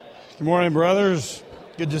Good morning, brothers.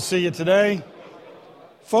 Good to see you today.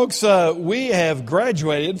 Folks, we have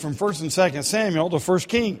graduated from 1st and 2nd Samuel to 1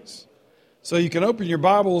 Kings. So you can open your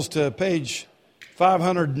Bibles to page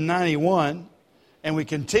 591, and we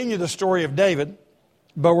continue the story of David,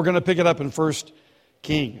 but we're going to pick it up in 1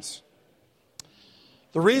 Kings.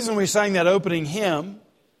 The reason we sang that opening hymn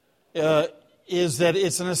is that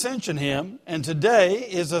it's an Ascension hymn, and today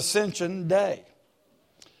is Ascension Day.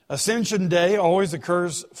 Ascension Day always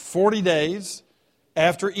occurs 40 days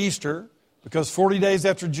after Easter, because 40 days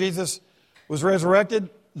after Jesus was resurrected,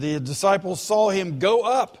 the disciples saw him go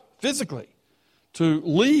up physically, to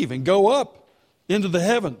leave and go up into the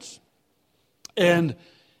heavens. And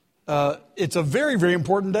it's a very, very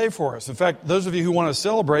important day for us. In fact, those of you who want to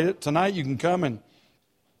celebrate it, tonight you can come and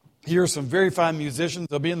hear some very fine musicians.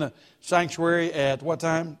 They'll be in the sanctuary at what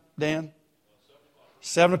time, Dan?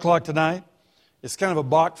 7 o'clock tonight. It's kind of a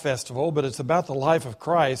Bach festival, but it's about the life of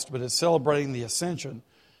Christ, but it's celebrating the Ascension.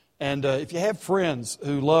 And if you have friends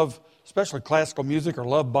who love, especially classical music or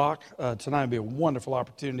love Bach, tonight would be a wonderful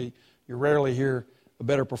opportunity. You rarely hear a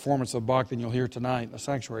better performance of Bach than you'll hear tonight in the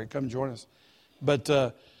sanctuary. Come join us. But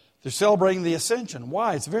they're celebrating the Ascension.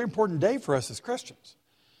 Why? It's a very important day for us as Christians.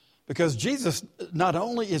 Because Jesus not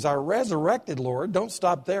only is our resurrected Lord, don't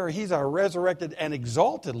stop there, He's our resurrected and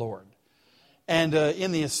exalted Lord. And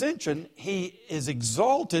in the Ascension, He is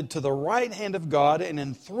exalted to the right hand of God and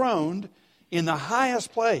enthroned in the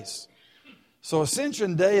highest place. So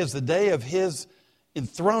Ascension Day is the day of His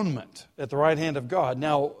enthronement at the right hand of God.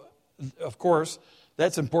 Now, of course,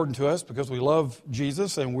 that's important to us because we love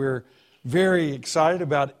Jesus and we're very excited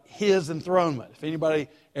about His enthronement. If anybody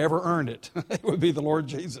ever earned it, it would be the Lord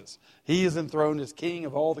Jesus. He is enthroned as King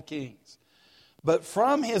of all the kings. But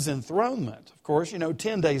from His enthronement, of course,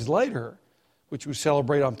 10 days later, which we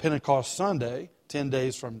celebrate on Pentecost Sunday, 10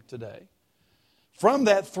 days from today. From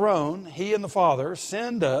that throne, He and the Father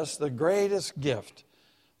send us the greatest gift,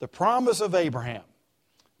 the promise of Abraham,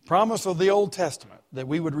 promise of the Old Testament, that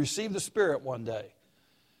we would receive the Spirit one day.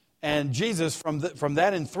 And Jesus, from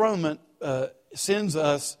that enthronement, sends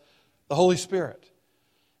us the Holy Spirit.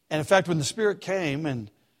 And in fact, when the Spirit came and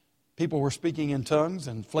people were speaking in tongues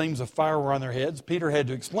and flames of fire were on their heads, Peter had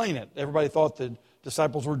to explain it. Everybody thought the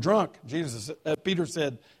disciples were drunk. Peter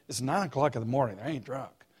said, it's 9 o'clock in the morning. They ain't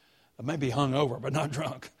drunk. They may be hungover, but not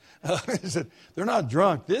drunk. He said, they're not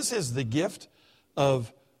drunk. This is the gift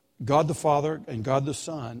of God the Father and God the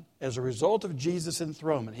Son. As a result of Jesus'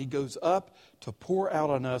 enthronement, He goes up to pour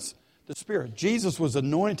out on us the Spirit. Jesus was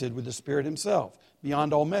anointed with the Spirit Himself,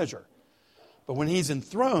 beyond all measure. But when He's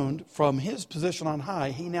enthroned from His position on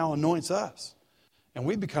high, He now anoints us. And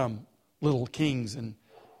we become little kings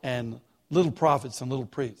and little prophets and little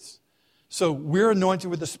priests. So we're anointed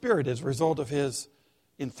with the Spirit as a result of His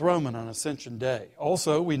enthronement on Ascension Day.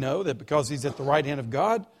 Also, we know that because He's at the right hand of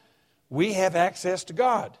God, we have access to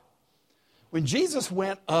God. When Jesus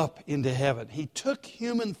went up into heaven, He took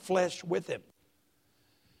human flesh with Him.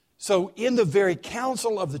 So in the very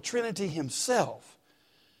counsel of the Trinity Himself,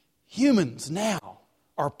 humans now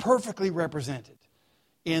are perfectly represented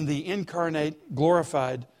in the incarnate,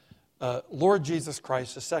 glorified Lord Jesus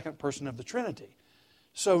Christ, the second person of the Trinity.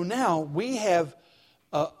 So now we have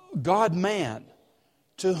God-man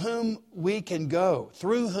to whom we can go,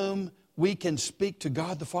 through whom we can speak to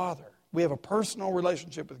God the Father. We have a personal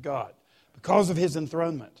relationship with God because of His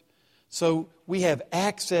enthronement. So we have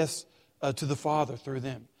access to the Father through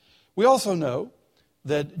them. We also know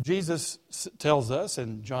that Jesus tells us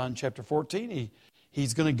in John chapter 14,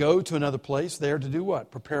 He's going to go to another place there to do what?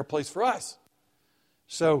 Prepare a place for us.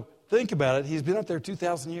 So think about it. He's been up there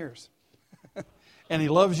 2,000 years. And He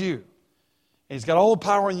loves you. And He's got all the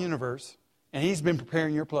power in the universe. And He's been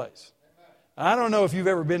preparing your place. I don't know if you've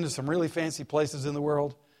ever been to some really fancy places in the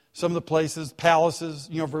world. Some of the places, palaces,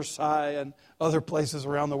 Versailles and other places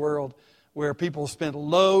around the world where people spend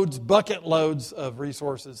bucket loads of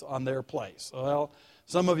resources on their place. Well,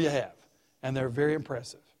 some of you have. And they're very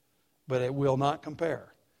impressive. But it will not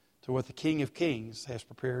compare to what the King of Kings has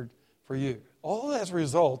prepared for you. All as a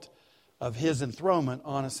result of His enthronement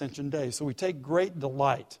on Ascension Day. So we take great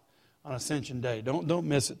delight on Ascension Day. Don't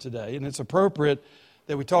miss it today. And it's appropriate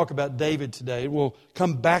that we talk about David today. We'll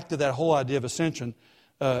come back to that whole idea of Ascension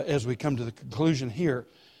as we come to the conclusion here.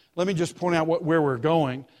 Let me just point out where we're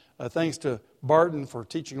going. Thanks to Barton for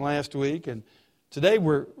teaching last week. And today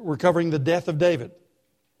we're covering the death of David.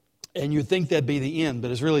 And you'd think that'd be the end,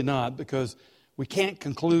 but it's really not, because we can't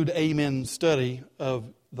conclude Amen study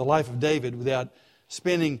of the life of David without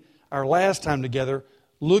spending our last time together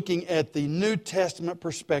looking at the New Testament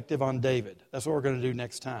perspective on David. That's what we're going to do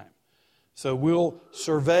next time. So we'll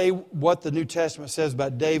survey what the New Testament says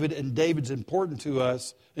about David and David's importance to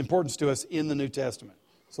us in the New Testament.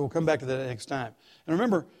 So we'll come back to that next time. And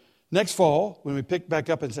remember, next fall, when we pick back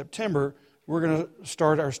up in September, we're going to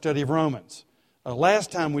start our study of Romans.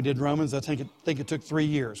 Last time we did Romans, I think it took 3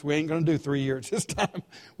 years. We ain't going to do 3 years this time.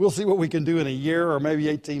 We'll see what we can do in a year or maybe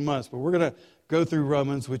 18 months. But we're going to go through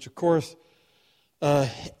Romans, which, of course,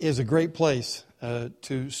 is a great place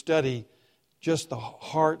to study just the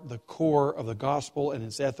heart, the core of the gospel and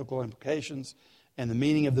its ethical implications and the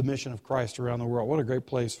meaning of the mission of Christ around the world. What a great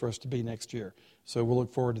place for us to be next year. So we'll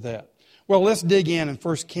look forward to that. Well, let's dig in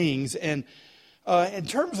 1 Kings. And in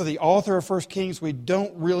terms of the author of 1 Kings, we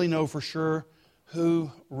don't really know for sure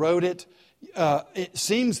who wrote it. It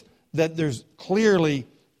seems that there's clearly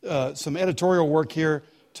some editorial work here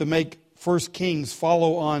to make 1 Kings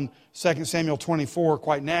follow on 2 Samuel 24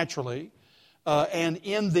 quite naturally. And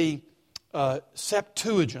in the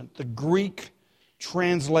Septuagint, the Greek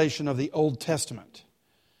translation of the Old Testament,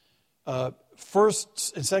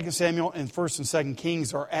 1st and 2nd Samuel and 1st and 2nd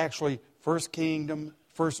Kings are actually first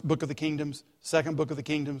book of the kingdoms, second book of the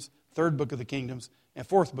kingdoms, third book of the kingdoms, and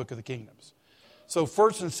fourth book of the kingdoms. So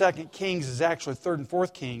 1st and 2nd Kings is actually 3rd and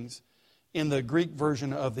 4th Kings in the Greek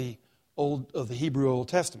version of the Hebrew Old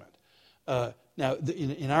Testament. Now,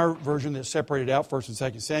 in our version, it's separated out 1st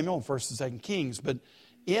and 2nd Samuel and 1st and 2nd Kings. But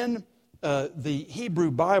in the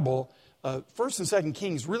Hebrew Bible, 1st and 2nd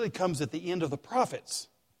Kings really comes at the end of the prophets.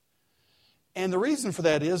 And the reason for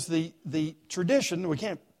that is the tradition, we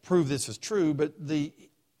can't prove this is true, but the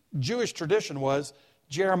Jewish tradition was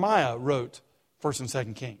Jeremiah wrote 1st and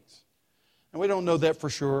 2nd Kings. And we don't know that for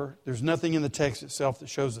sure. There's nothing in the text itself that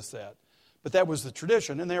shows us that. But that was the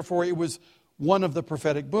tradition, and therefore it was one of the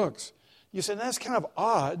prophetic books. You say, that's kind of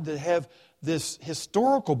odd to have this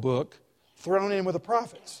historical book thrown in with the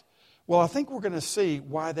prophets. Well, I think we're going to see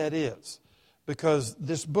why that is. Because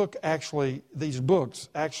these books actually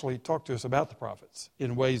talk to us about the prophets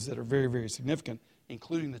in ways that are very, very significant,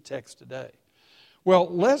 including the text today. Well,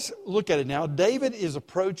 let's look at it now. David is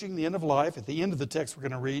approaching the end of life. At the end of the text we're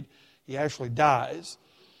going to read, he actually dies.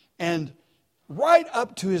 And right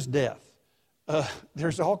up to his death,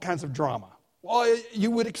 there's all kinds of drama. Well,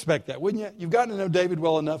 you would expect that, wouldn't you? You've gotten to know David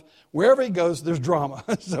well enough. Wherever he goes, there's drama.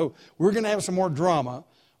 So we're going to have some more drama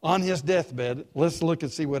on his deathbed. Let's look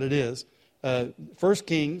and see what it is. 1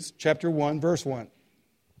 Kings chapter 1, verse 1.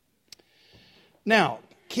 Now,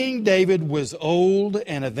 King David was old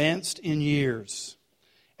and advanced in years,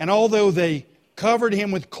 and although they covered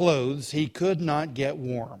him with clothes, he could not get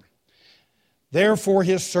warm. Therefore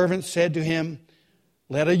his servants said to him,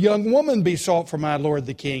 let a young woman be sought for my lord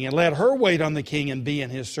the king, and let her wait on the king and be in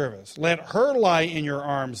his service. Let her lie in your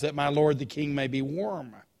arms, that my lord the king may be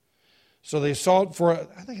warm. So they sought for,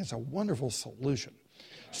 I think it's a wonderful solution.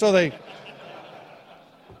 So they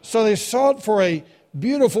sought for a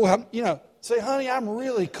beautiful, say, honey, I'm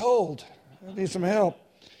really cold. I need some help.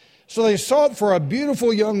 So they sought for a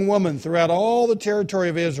beautiful young woman throughout all the territory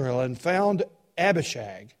of Israel and found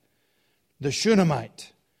Abishag, the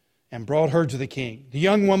Shunammite, and brought her to the king. The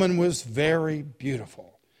young woman was very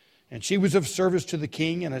beautiful, and she was of service to the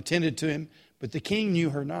king and attended to him, but the king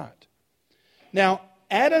knew her not. Now,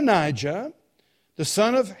 Adonijah, the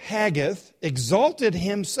son of Haggith, exalted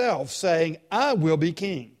himself, saying, I will be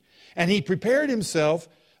king. And he prepared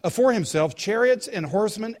for himself chariots and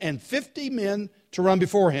horsemen and 50 men to run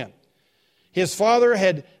before him. His father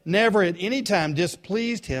had never at any time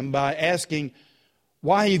displeased him by asking,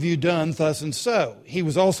 why have you done thus and so? He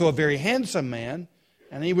was also a very handsome man,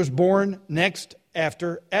 and he was born next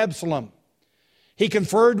after Absalom. He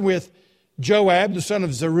conferred with Joab, the son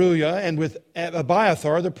of Zeruiah, and with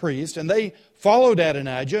Abiathar, the priest, and they followed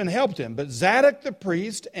Adonijah and helped him. But Zadok the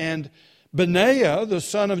priest and Benaiah, the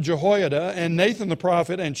son of Jehoiada, and Nathan the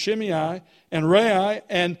prophet, and Shimei, and Rai,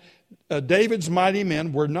 and David's mighty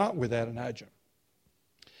men were not with Adonijah.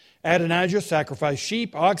 Adonijah sacrificed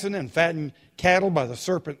sheep, oxen, and fattened cattle by the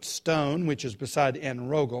serpent stone, which is beside En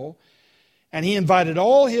Rogel. And he invited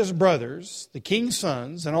all his brothers, the king's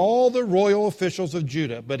sons, and all the royal officials of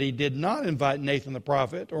Judah. But he did not invite Nathan the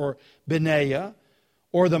prophet, or Benaiah,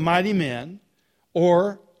 or the mighty men,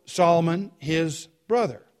 or Solomon his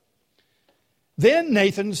brother. Then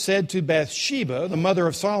Nathan said to Bathsheba, the mother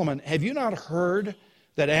of Solomon, have you not heard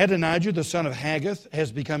that Adonijah, the son of Haggith,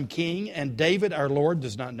 has become king, and David our Lord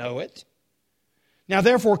does not know it? Now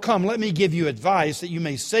therefore come, let me give you advice that you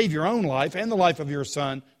may save your own life and the life of your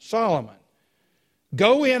son Solomon.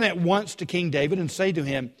 Go in at once to King David and say to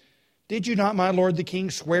him, did you not, my lord the king,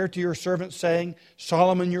 swear to your servant, saying,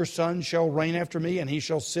 Solomon your son shall reign after me, and he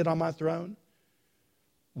shall sit on my throne?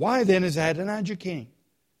 Why then is Adonijah king?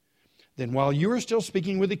 Then while you are still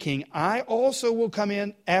speaking with the king, I also will come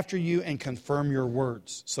in after you and confirm your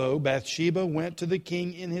words." So Bathsheba went to the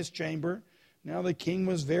king in his chamber. Now the king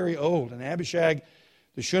was very old, and Abishag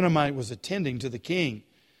the Shunammite was attending to the king.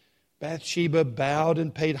 Bathsheba bowed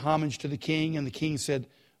and paid homage to the king, and the king said,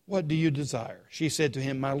 "What do you desire?" She said to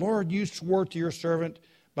him, "My lord, you swore to your servant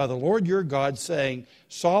by the Lord your God, saying,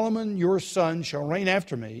 'Solomon your son shall reign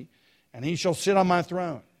after me, and he shall sit on my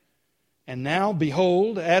throne.' And now,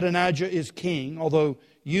 behold, Adonijah is king, although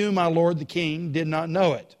you, my lord the king, did not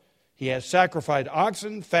know it. He has sacrificed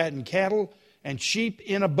oxen, fattened cattle, and sheep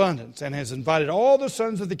in abundance, and has invited all the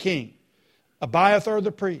sons of the king, Abiathar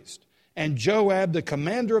the priest, and Joab the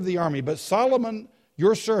commander of the army. But Solomon,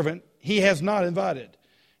 your servant, he has not invited.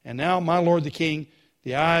 And now, my lord the king,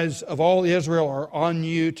 the eyes of all Israel are on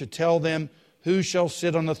you to tell them who shall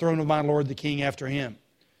sit on the throne of my lord the king after him.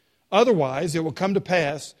 Otherwise, it will come to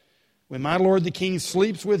pass, when my lord the king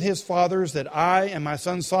sleeps with his fathers, that I and my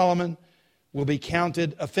son Solomon will be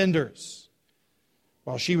counted offenders."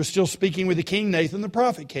 While she was still speaking with the king, Nathan the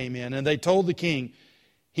prophet came in, and they told the king,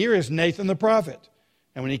 "Here is Nathan the prophet."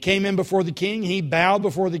 And when he came in before the king, he bowed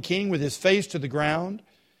before the king with his face to the ground.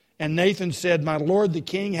 And Nathan said, "My lord the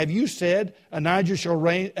king, have you said, Adonijah shall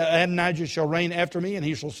reign after me, and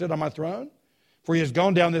he shall sit on my throne? For he has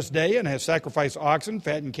gone down this day and has sacrificed oxen,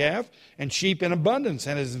 fattened calf, and sheep in abundance,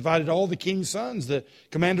 and has invited all the king's sons, the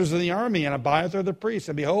commanders of the army, and Abiathar the priest.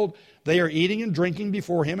 And behold, they are eating and drinking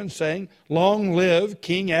before him and saying, 'Long live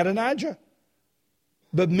King Adonijah.'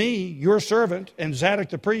 But me, your servant, and Zadok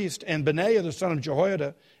the priest, and Benaiah the son of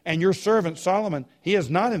Jehoiada, and your servant Solomon, he has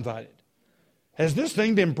not invited. Has this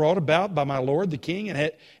thing been brought about by my lord the king,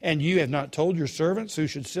 and you have not told your servants who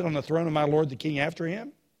should sit on the throne of my lord the king after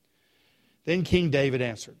him?" Then King David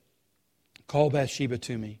answered, "Call Bathsheba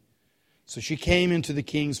to me." So she came into the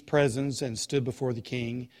king's presence and stood before the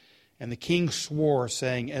king. And the king swore,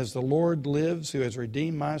 saying, "As the Lord lives, who has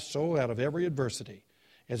redeemed my soul out of every adversity,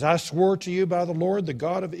 as I swore to you by the Lord, the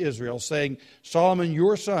God of Israel, saying, 'Solomon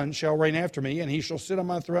your son shall reign after me, and he shall sit on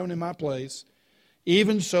my throne in my place,'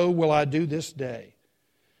 even so will I do this day."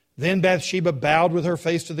 Then Bathsheba bowed with her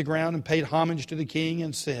face to the ground and paid homage to the king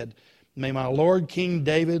and said, "May my lord King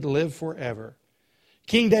David live forever."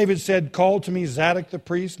 King David said, "Call to me Zadok the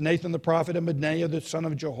priest, Nathan the prophet, and Benaiah the son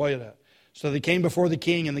of Jehoiada." So they came before the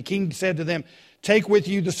king, and the king said to them, "Take with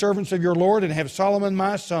you the servants of your lord, and have Solomon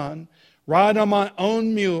my son ride on my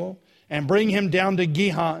own mule, and bring him down to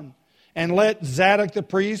Gihon. And let Zadok the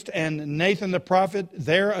priest and Nathan the prophet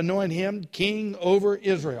there anoint him king over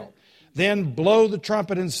Israel. Then blow the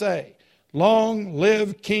trumpet and say, 'Long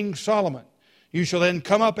live King Solomon.' You shall then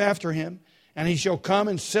come up after him, and he shall come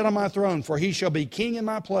and sit on my throne, for he shall be king in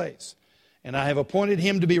my place. And I have appointed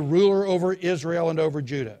him to be ruler over Israel and over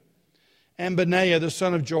Judah." And Benaiah the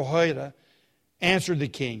son of Jehoiada answered the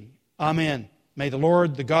king, "Amen. May the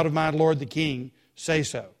Lord, the God of my lord the king, say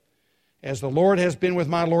so. As the Lord has been with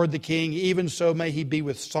my lord the king, even so may he be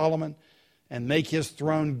with Solomon, and make his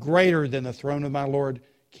throne greater than the throne of my lord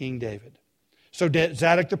King David." So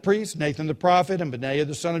Zadok the priest, Nathan the prophet, and Benaiah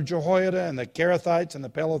the son of Jehoiada, and the Kerethites and the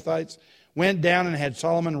Pelethites went down and had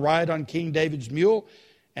Solomon ride on King David's mule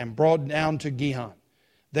and brought down to Gihon.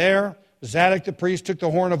 There Zadok the priest took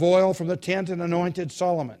the horn of oil from the tent and anointed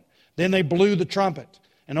Solomon. Then they blew the trumpet,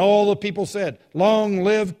 and all the people said, "Long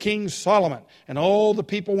live King Solomon." And all the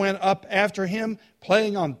people went up after him,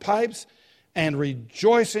 playing on pipes and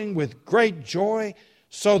rejoicing with great joy,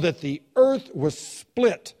 so that the earth was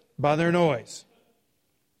split by their noise.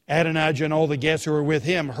 Adonijah and all the guests who were with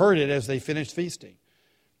him heard it as they finished feasting.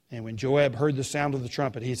 And when Joab heard the sound of the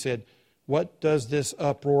trumpet, he said, "What does this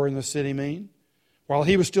uproar in the city mean?" While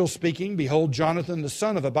he was still speaking, behold, Jonathan the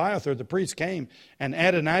son of Abiathar the priest came, and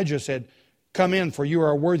Adonijah said, "Come in, for you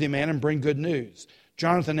are a worthy man, and bring good news."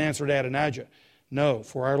 Jonathan answered Adonijah, "No,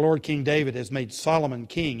 for our lord King David has made Solomon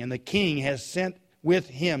king, and the king has sent with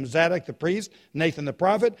him Zadok the priest, Nathan the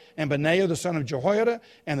prophet, and Benaiah the son of Jehoiada,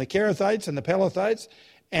 and the Kerethites and the Pelethites,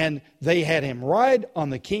 and they had him ride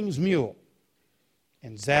on the king's mule.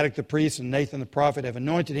 And Zadok the priest and Nathan the prophet have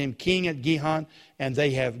anointed him king at Gihon, and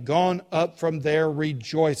they have gone up from there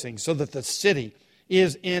rejoicing, so that the city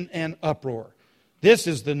is in an uproar. This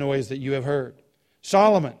is the noise that you have heard.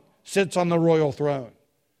 Solomon sits on the royal throne."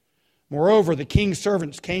 Moreover, the king's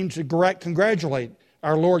servants came to congratulate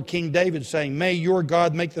our Lord King David, saying, "May your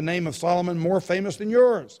God make the name of Solomon more famous than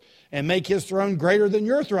yours, and make his throne greater than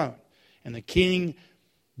your throne." And the king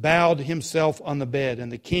bowed himself on the bed.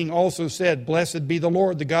 And the king also said, "Blessed be the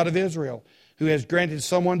Lord, the God of Israel, who has granted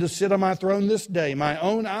someone to sit on my throne this day, my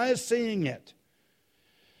own eyes seeing it."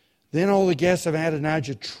 Then all the guests of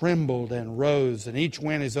Adonijah trembled and rose, and each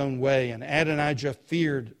went his own way, and Adonijah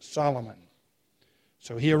feared Solomon.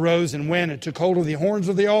 So he arose and went and took hold of the horns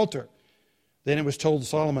of the altar. Then it was told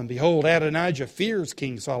Solomon, Behold, Adonijah fears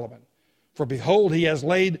King Solomon. For behold, he has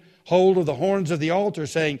laid hold of the horns of the altar,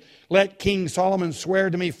 saying, Let King Solomon swear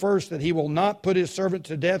to me first that he will not put his servant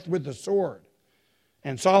to death with the sword.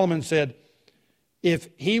 And Solomon said, If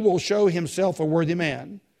he will show himself a worthy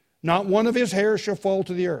man, not one of his hairs shall fall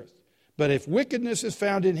to the earth. But if wickedness is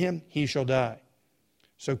found in him, he shall die.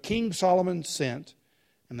 So King Solomon sent,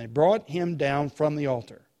 and they brought him down from the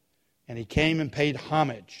altar. And he came and paid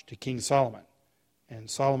homage to King Solomon. And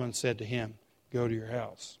Solomon said to him, Go to your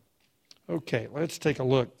house. Okay, let's take a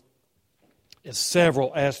look at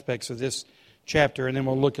several aspects of this chapter, and then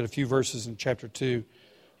we'll look at a few verses in chapter 2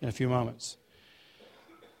 in a few moments.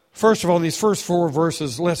 First of all, in these first 4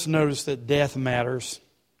 verses, let's notice that death matters.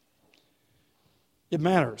 It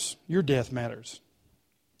matters. Your death matters.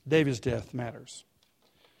 David's death matters.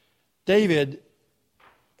 David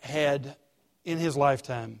had, in his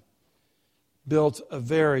lifetime, built a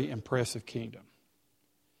very impressive kingdom.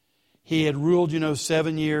 He had ruled,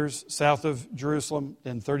 7 years south of Jerusalem,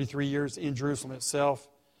 then 33 years in Jerusalem itself.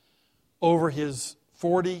 Over his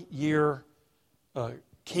 40-year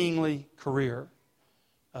kingly career,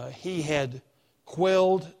 he had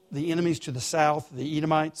quelled the enemies to the south, the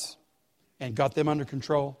Edomites, and got them under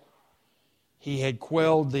control. He had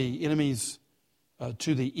quelled the enemies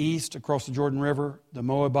to the east across the Jordan River, the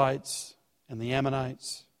Moabites and the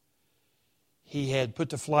Ammonites. He had put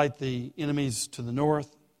to flight the enemies to the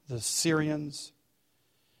north, the Syrians.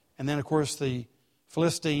 And then, of course, the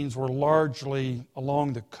Philistines were largely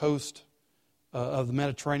along the coast of the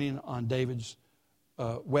Mediterranean on David's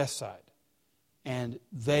west side. And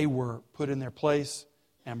they were put in their place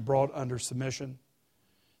and brought under submission.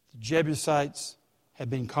 The Jebusites had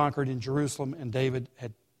been conquered in Jerusalem, and David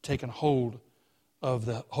had taken hold of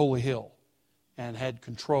the Holy Hill and had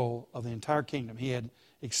control of the entire kingdom. He had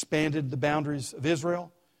expanded the boundaries of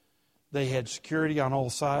Israel. They had security on all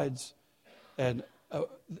sides. And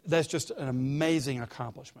that's just an amazing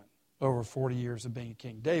accomplishment over 40 years of being a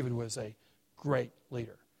king. David was a great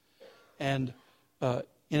leader. And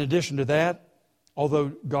in addition to that, although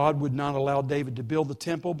God would not allow David to build the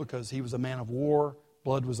temple because he was a man of war,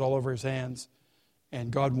 blood was all over his hands,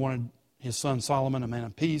 and God wanted his son Solomon, a man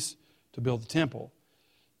of peace, to build the temple,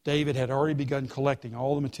 David had already begun collecting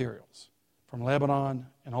all the materials from Lebanon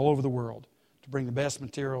and all over the world to bring the best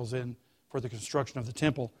materials in for the construction of the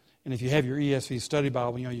temple. And if you have your ESV study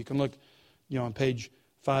Bible, you can look, on page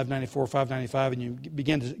 594, 595, and you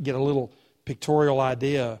begin to get a little pictorial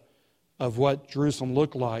idea of what Jerusalem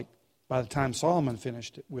looked like by the time Solomon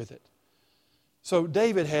finished with it. So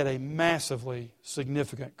David had a massively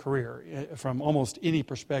significant career from almost any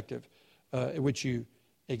perspective which you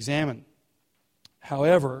examine.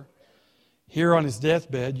 However, here on his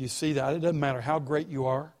deathbed, you see that it doesn't matter how great you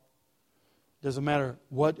are. It doesn't matter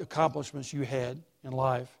what accomplishments you had in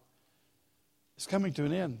life. It's coming to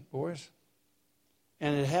an end, boys.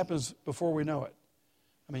 And it happens before we know it.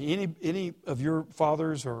 I mean, any of your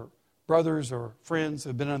fathers or brothers or friends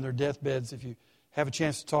have been on their deathbeds, if you have a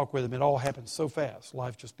chance to talk with them, it all happens so fast.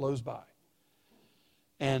 Life just blows by.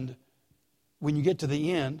 And when you get to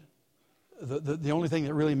the end, the only thing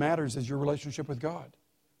that really matters is your relationship with God.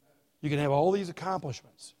 You can have all these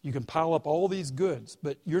accomplishments. You can pile up all these goods,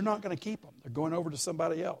 but you're not going to keep them. They're going over to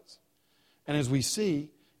somebody else. And as we see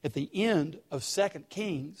at the end of 2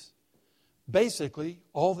 Kings, basically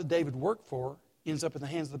all that David worked for ends up in the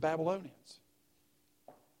hands of the Babylonians.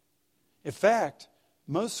 In fact,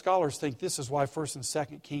 most scholars think this is why 1 and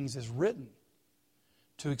 2 Kings is written,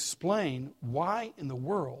 to explain why in the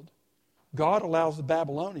world God allows the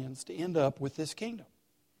Babylonians to end up with this kingdom.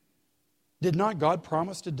 Did not God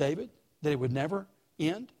promise to David that it would never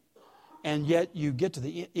end? And yet you get to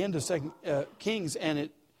the end of 2 Kings and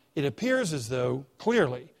it appears as though,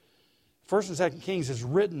 clearly, 1 and 2 Kings is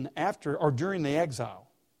written after or during the exile.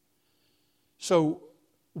 So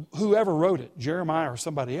whoever wrote it, Jeremiah or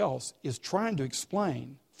somebody else, is trying to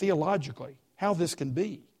explain theologically how this can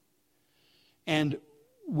be. And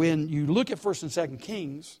when you look at 1 and 2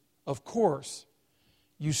 Kings, of course,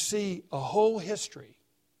 you see a whole history,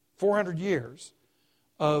 400 years,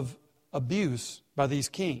 of abuse by these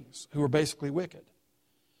kings who were basically wicked.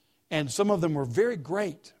 And some of them were very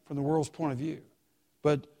great from the world's point of view.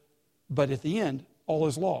 But at the end, all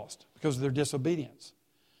is lost because of their disobedience.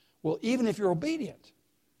 Well, even if you're obedient,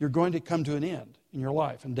 you're going to come to an end in your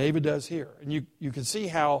life. And David does here. And you can see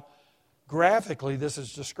how graphically this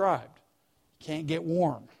is described. Can't get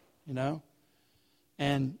warm,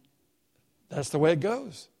 And that's the way it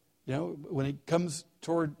goes. When it comes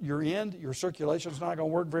toward your end, your circulation's not going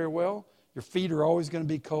to work very well. Your feet are always going to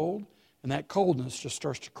be cold. And that coldness just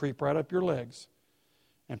starts to creep right up your legs.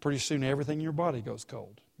 And pretty soon everything in your body goes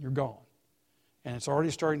cold. You're gone. And it's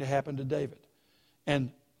already starting to happen to David.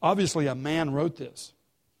 And obviously a man wrote this.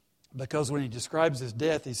 Because when he describes his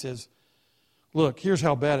death, he says, look, here's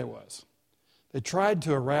how bad it was. They tried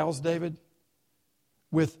to arouse David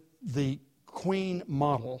with the queen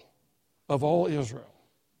model of all Israel.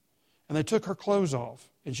 And they took her clothes off,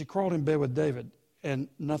 and she crawled in bed with David, and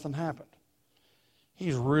nothing happened.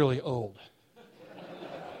 He's really old.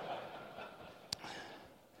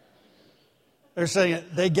 They're saying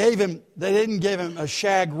they didn't give him a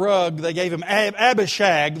shag rug, they gave him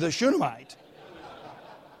Abishag, the Shunammite.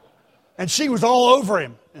 And she was all over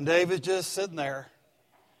him. And David's just sitting there.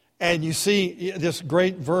 And you see this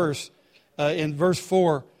great verse in verse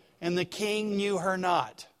 4. And the king knew her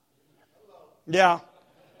not. Yeah.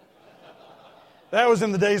 That was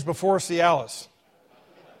in the days before Cialis.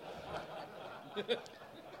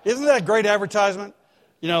 Isn't that a great advertisement?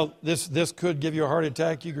 This could give you a heart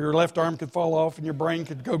attack. Your left arm could fall off and your brain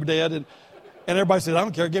could go dead. And everybody said, I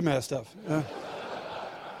don't care, give me that stuff.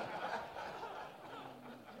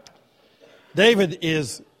 David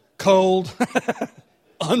is cold,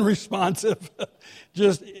 unresponsive.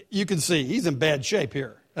 Just, you can see, he's in bad shape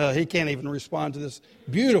here. He can't even respond to this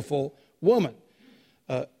beautiful woman.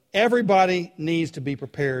 Everybody needs to be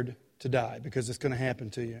prepared to die because it's going to happen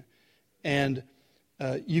to you. And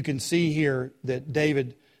you can see here that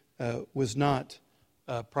David was not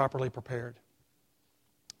properly prepared.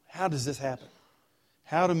 How does this happen?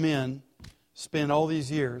 How do men spend all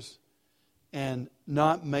these years and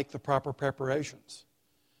not make the proper preparations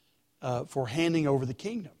for handing over the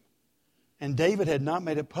kingdom? And David had not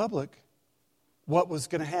made it public what was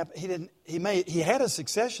going to happen. He had a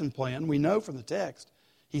succession plan, we know from the text.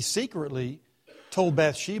 He secretly told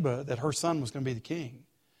Bathsheba that her son was going to be the king.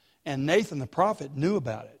 And Nathan the prophet knew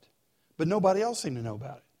about it, but nobody else seemed to know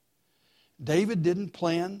about it. David didn't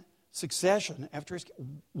plan succession after his...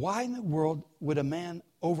 Why in the world would a man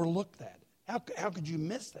overlook that? How could you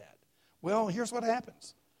miss that? Well, here's what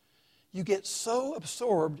happens. You get so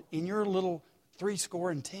absorbed in your little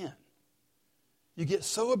 70. You get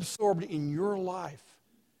so absorbed in your life,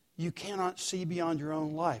 you cannot see beyond your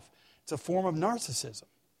own life. It's a form of narcissism.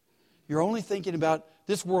 You're only thinking about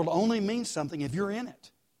this world only means something if you're in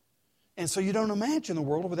it. And so you don't imagine the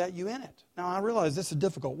world without you in it. Now, I realize this is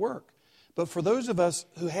difficult work. But for those of us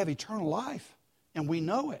who have eternal life, and we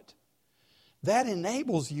know it, that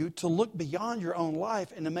enables you to look beyond your own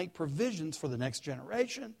life and to make provisions for the next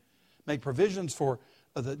generation, make provisions for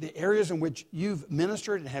the areas in which you've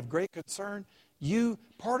ministered and have great concern.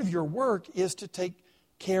 Part of your work is to take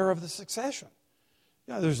care of the succession.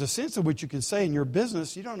 There's a sense in which you can say in your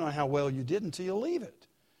business, you don't know how well you did until you leave it.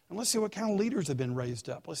 And let's see what kind of leaders have been raised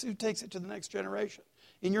up. Let's see who takes it to the next generation.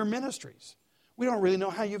 In your ministries, we don't really know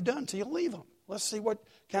how you've done until you leave them. Let's see what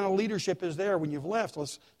kind of leadership is there when you've left.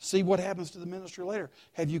 Let's see what happens to the ministry later.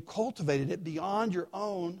 Have you cultivated it beyond your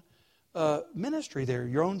own ministry there,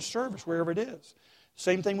 your own service, wherever it is?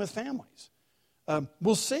 Same thing with families.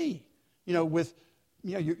 We'll see.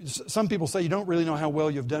 Some people say you don't really know how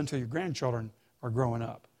well you've done until your grandchildren are growing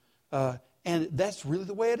up. And that's really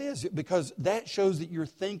the way it is, because that shows that you're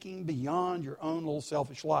thinking beyond your own little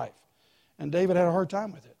selfish life. And David had a hard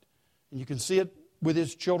time with it. And you can see it with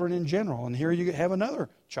his children in general. And here you have another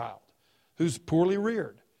child who's poorly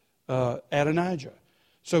reared, Adonijah.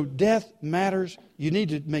 So death matters. You need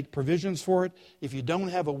to make provisions for it. If you don't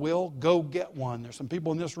have a will, go get one. There's some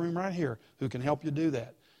people in this room right here who can help you do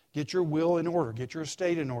that. Get your will in order. Get your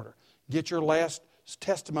estate in order. Get your last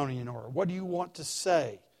testimony in order. What do you want to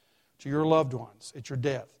say to your loved ones at your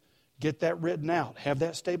death? Get that written out. Have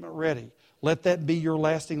that statement ready. Let that be your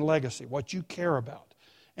lasting legacy, what you care about.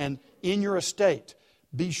 And in your estate,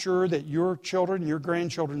 be sure that your children and your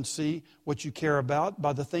grandchildren see what you care about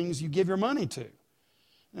by the things you give your money to.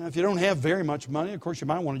 Now, if you don't have very much money, of course, you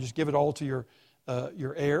might want to just give it all to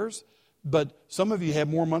your heirs. But some of you have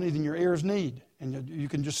more money than your heirs need. And you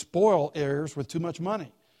can just spoil heirs with too much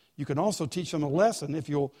money. You can also teach them a lesson if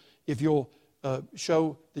you'll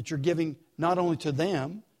show that you're giving not only to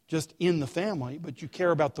them, just in the family, but you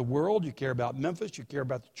care about the world, you care about Memphis, you care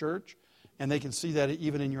about the church, and they can see that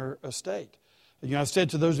even in your estate. I've said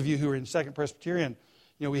to those of you who are in Second Presbyterian,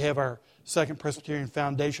 we have our Second Presbyterian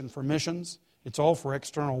Foundation for Missions. It's all for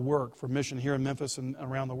external work, for mission here in Memphis and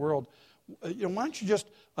around the world. Why don't you just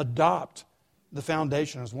adopt the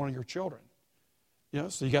foundation as one of your children?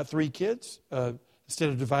 So you got 3 kids. Instead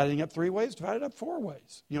of dividing up 3 ways, divide it up 4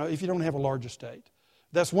 ways. If you don't have a large estate.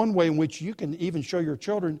 That's one way in which you can even show your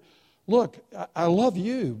children look, I love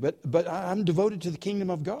you, but I'm devoted to the kingdom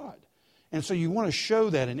of God. And so you want to show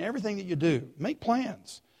that in everything that you do. Make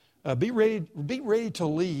plans. Be ready to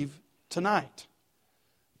leave tonight.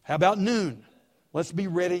 How about noon? Let's be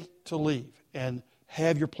ready to leave and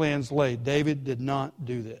have your plans laid. David did not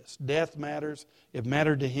do this. Death matters. It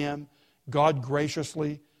mattered to him. God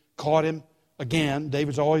graciously caught him. Again,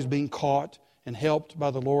 David's always being caught and helped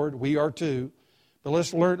by the Lord. We are too. But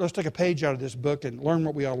let's take a page out of this book and learn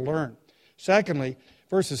what we ought to learn. Secondly,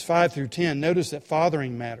 verses 5 through 10, notice that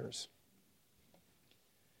fathering matters.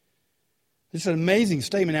 This is an amazing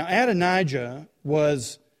statement. Now, Adonijah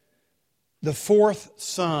was the fourth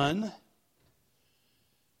son.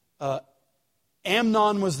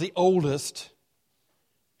 Amnon was the oldest.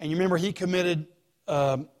 And you remember he committed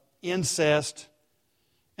incest.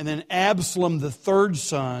 And then Absalom, the third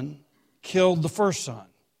son, killed the first son.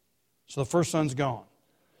 So the first son's gone.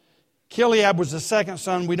 Chileab was the second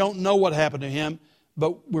son. We don't know what happened to him,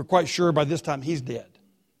 but we're quite sure by this time he's dead.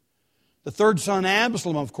 The third son,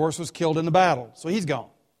 Absalom, of course, was killed in the battle, so he's gone.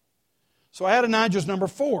 So Adonijah's number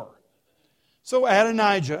 4. So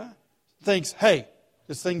Adonijah thinks, hey,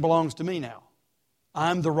 this thing belongs to me now.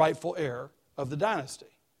 I'm the rightful heir of the dynasty.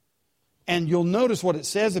 And you'll notice what it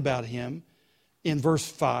says about him in verse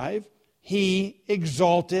 5. He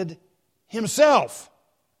exalted himself.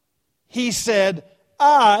 He said,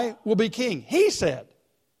 I will be king. He said,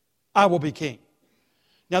 I will be king.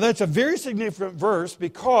 Now that's a very significant verse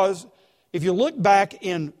because if you look back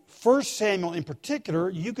in 1 Samuel in particular,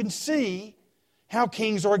 you can see how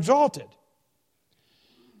kings are exalted.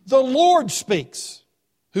 The Lord speaks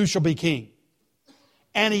who shall be king.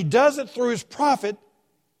 And He does it through His prophet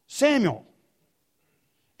Samuel.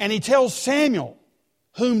 And He tells Samuel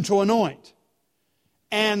whom to anoint.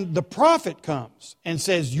 And the prophet comes and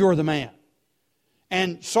says, you're the man.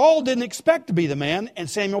 And Saul didn't expect to be the man, and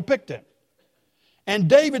Samuel picked him. And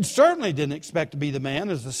David certainly didn't expect to be the man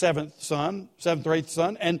as the seventh or eighth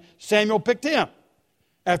son, and Samuel picked him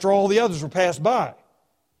after all the others were passed by.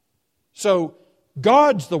 So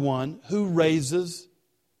God's the one who raises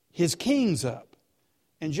His kings up.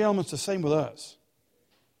 And gentlemen, it's the same with us.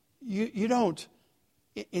 You don't,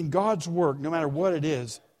 in God's work, no matter what it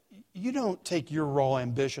is, you don't take your raw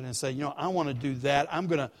ambition and say, I want to do that. I'm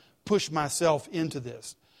going to push myself into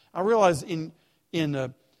this. I realize in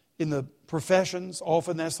the professions,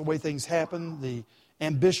 often that's the way things happen. The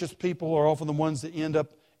ambitious people are often the ones that end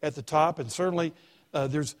up at the top. And certainly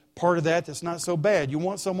there's part of that that's not so bad. You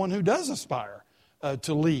want someone who does aspire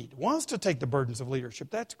to lead, wants to take the burdens of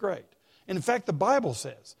leadership. That's great. And in fact, the Bible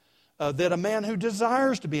says that a man who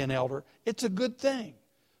desires to be an elder, it's a good thing.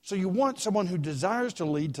 So you want someone who desires to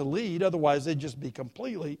lead, otherwise they'd just be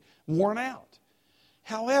completely worn out.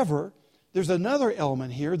 However, there's another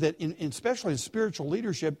element here that, especially in spiritual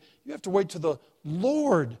leadership, you have to wait till the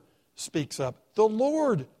Lord speaks up. The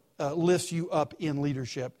Lord lifts you up in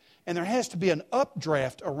leadership. And there has to be an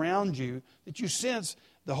updraft around you that you sense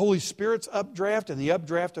the Holy Spirit's updraft and the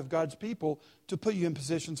updraft of God's people to put you in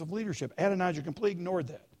positions of leadership. Adonijah completely ignored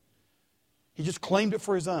that. He just claimed it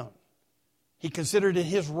for his own. He considered it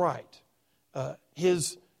his right,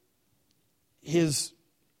 his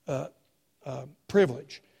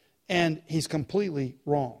privilege. And he's completely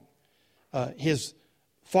wrong. His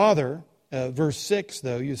father, verse 6,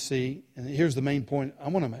 though, you see, and here's the main point I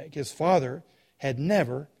want to make. His father had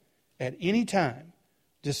never, at any time,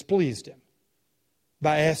 displeased him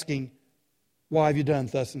by asking, why have you done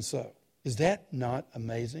thus and so? Is that not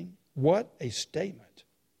amazing? What a statement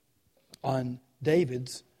on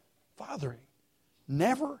David's fathering.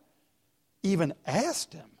 Never even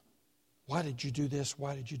asked him, why did you do this?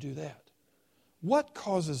 Why did you do that? What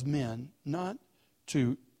causes men not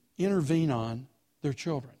to intervene on their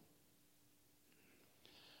children?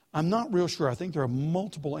 I'm not real sure. I think there are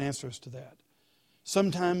multiple answers to that.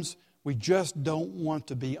 Sometimes we just don't want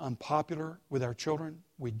to be unpopular with our children.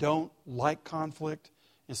 We don't like conflict,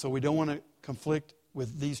 and so we don't want to conflict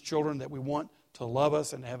with these children that we want to love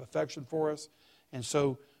us and have affection for us. And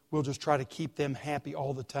so we'll just try to keep them happy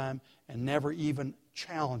all the time and never even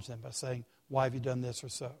challenge them by saying, why have you done this or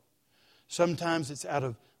so? Sometimes it's out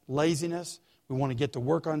of laziness. We want to get to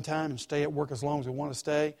work on time and stay at work as long as we want to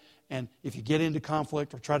stay. And if you get into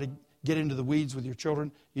conflict or try to get into the weeds with your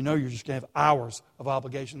children, you know you're just going to have hours of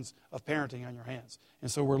obligations of parenting on your hands. And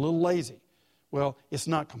so we're a little lazy. Well, it's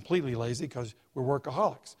not completely lazy because we're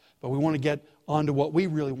workaholics. But we want to get on to what we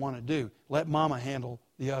really want to do. Let mama handle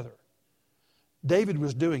the other. David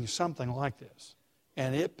was doing something like this.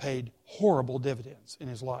 And it paid horrible dividends in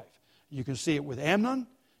his life. You can see it with Amnon.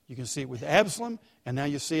 You can see it with Absalom, and now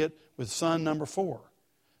you see it with son number 4.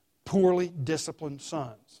 Poorly disciplined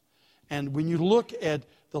sons. And when you look at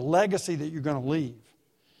the legacy that you're going to leave,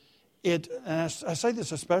 and I say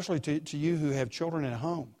this especially to you who have children at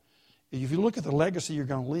home. If you look at the legacy you're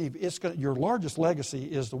going to leave, your largest legacy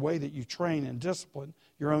is the way that you train and discipline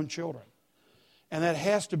your own children. And that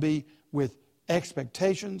has to be with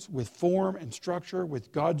expectations, with form and structure,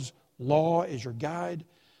 with God's law as your guide,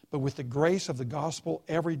 but with the grace of the gospel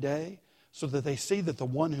every day, so that they see that the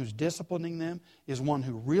one who's disciplining them is one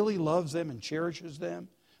who really loves them and cherishes them,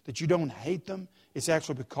 that you don't hate them. It's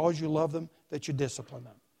actually because you love them that you discipline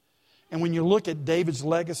them. And when you look at David's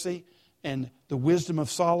legacy and the wisdom of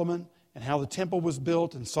Solomon and how the temple was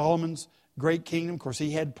built and Solomon's great kingdom, of course,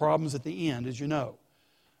 he had problems at the end, as you know.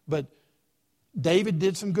 But David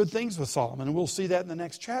did some good things with Solomon, and we'll see that in the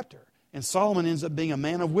next chapter. And Solomon ends up being a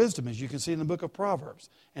man of wisdom, as you can see in the book of Proverbs.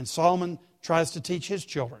 And Solomon tries to teach his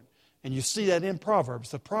children. And you see that in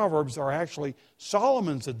Proverbs. The Proverbs are actually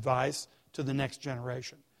Solomon's advice to the next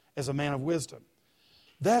generation as a man of wisdom.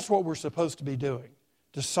 That's what we're supposed to be doing,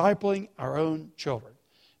 discipling our own children.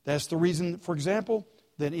 That's the reason, for example,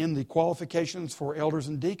 that in the qualifications for elders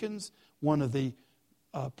and deacons, one of the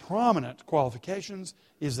prominent qualifications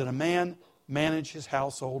is that a man manage his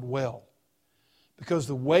household well. Because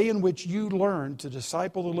the way in which you learn to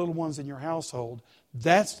disciple the little ones in your household,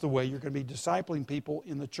 that's the way you're going to be discipling people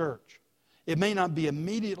in the church. It may not be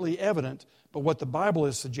immediately evident, but what the Bible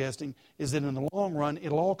is suggesting is that in the long run,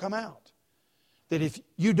 it'll all come out. That if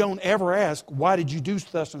you don't ever ask, why did you do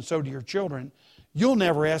thus and so to your children, you'll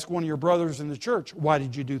never ask one of your brothers in the church, why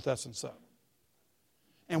did you do thus and so?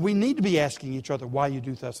 And we need to be asking each other why you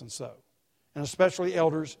do thus and so. And especially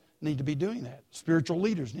elders need to be doing that. Spiritual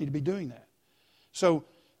leaders need to be doing that. So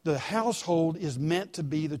the household is meant to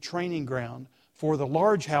be the training ground for the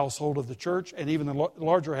large household of the church and even the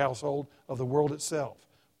larger household of the world itself.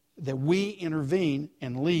 That we intervene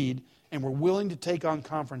and lead, and we're willing to take on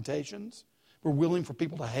confrontations. We're willing for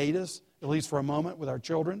people to hate us, at least for a moment, with our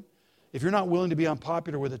children. If you're not willing to be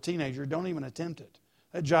unpopular with a teenager, don't even attempt it.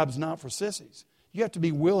 That job's not for sissies. You have to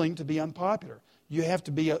be willing to be unpopular. You have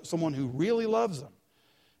to be someone who really loves them.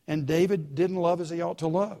 And David didn't love as he ought to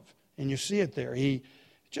love. And you see it there.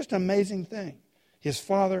 Just an amazing thing. His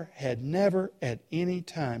father had never at any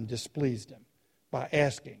time displeased him by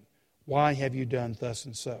asking, why have you done thus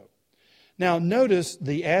and so? Now notice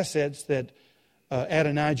the assets that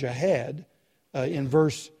Adonijah had in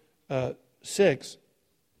verse 6.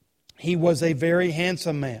 He was a very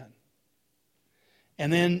handsome man.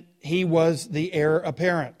 And then he was the heir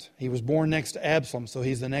apparent. He was born next to Absalom, so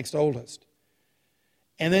he's the next oldest.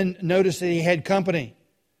 And then notice that he had company.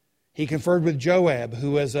 He conferred with Joab,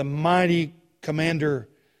 who was a mighty commander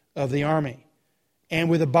of the army, and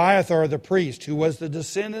with Abiathar the priest, who was the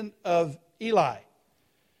descendant of Eli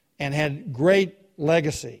and had great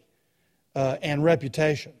legacy and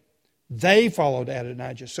reputation. They followed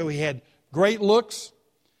Adonijah. So he had great looks.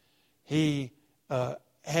 He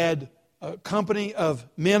had a company of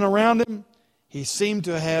men around him. He seemed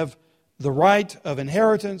to have the right of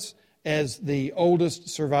inheritance as the oldest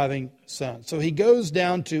surviving son. So he goes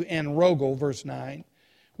down to En-Rogel, verse 9,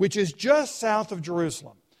 which is just south of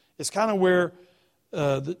Jerusalem. It's kind of where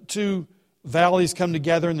the two valleys come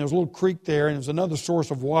together, and there's a little creek there, and there's another source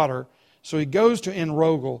of water. So he goes to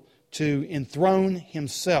En-Rogel to enthrone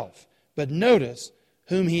himself. But notice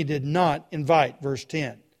whom he did not invite, verse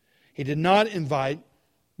 10. He did not invite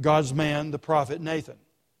God's man, the prophet Nathan.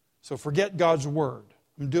 So forget God's word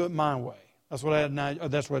and do it my way. That's what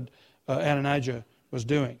Adonijah was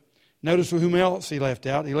doing. Notice whom else he left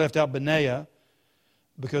out. He left out Benaiah,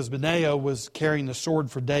 because Benaiah was carrying the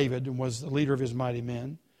sword for David and was the leader of his mighty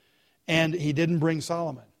men. And he didn't bring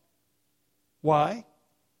Solomon. Why?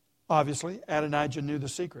 Obviously, Adonijah knew the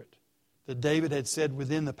secret. That David had said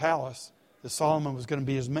within the palace that Solomon was going to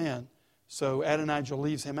be his man. So Adonijah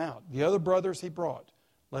leaves him out. The other brothers he brought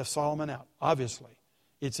left Solomon out. Obviously,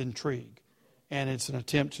 it's intrigue. And it's an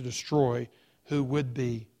attempt to destroy who would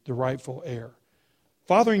be the rightful heir.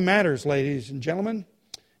 Fathering matters, ladies and gentlemen,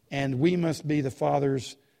 and we must be the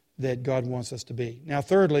fathers that God wants us to be. Now,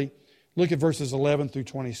 thirdly, look at verses 11 through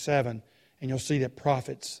 27, and you'll see that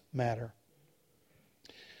prophets matter.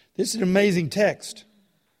 This is an amazing text.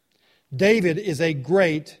 David is a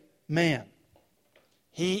great man.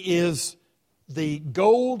 He is the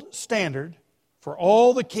gold standard for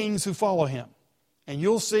all the kings who follow him. And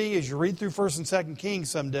you'll see as you read through 1st and 2nd Kings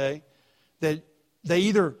someday that they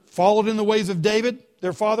either followed in the ways of David,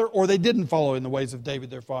 their father, or they didn't follow in the ways of David,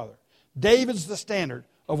 their father. David's the standard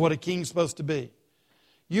of what a king's supposed to be.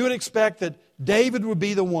 You would expect that David would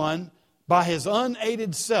be the one, by his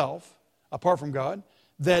unaided self, apart from God,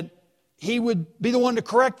 that he would be the one to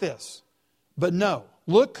correct this. But no.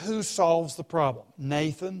 Look who solves the problem.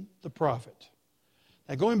 Nathan the prophet.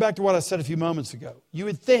 Now going back to what I said a few moments ago, you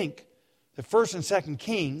would think that 1st and 2nd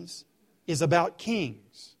Kings is about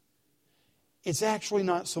kings. It's actually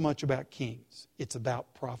not so much about kings. It's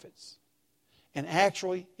about prophets. And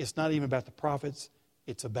actually, it's not even about the prophets.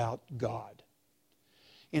 It's about God.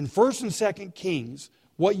 In 1st and 2nd Kings,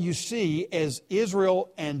 what you see as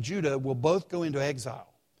Israel and Judah will both go into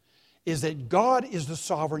exile is that God is the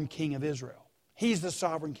sovereign king of Israel. He's the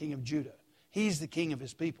sovereign king of Judah. He's the king of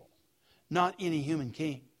his people, not any human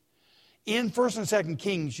king. In 1st and 2nd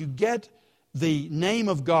Kings, you get the name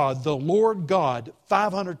of God, the Lord God,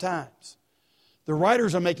 500 times. The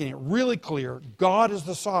writers are making it really clear God is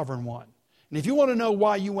the sovereign one. And if you want to know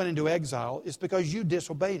why you went into exile, it's because you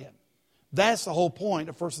disobeyed Him. That's the whole point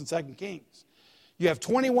of 1st and 2nd Kings. You have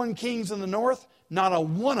 21 kings in the north, not a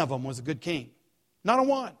one of them was a good king. Not a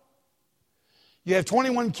one. You have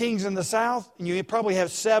 21 kings in the south, and you probably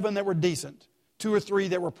have 7 that were decent, 2 or 3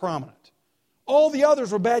 that were prominent. All the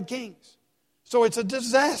others were bad kings. So it's a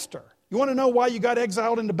disaster. You want to know why you got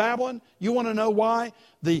exiled into Babylon? You want to know why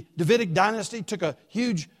the Davidic dynasty took a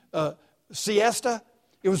huge siesta?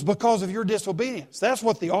 It was because of your disobedience. That's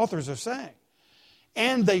what the authors are saying.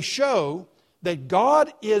 And they show that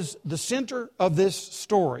God is the center of this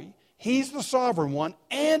story. He's the sovereign one,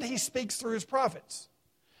 and He speaks through His prophets.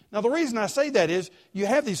 Now, the reason I say that is you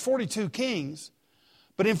have these 42 kings,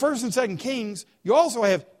 but in 1st and 2nd Kings, you also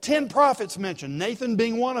have 10 prophets mentioned, Nathan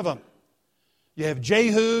being one of them. You have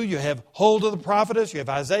Jehu, you have Huldah the prophetess, you have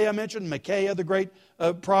Isaiah mentioned, Micaiah the great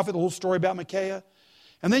prophet, the whole story about Micaiah.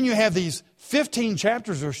 And then you have these 15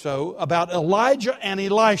 chapters or so about Elijah and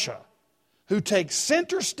Elisha, who take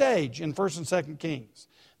center stage in 1st and 2nd Kings.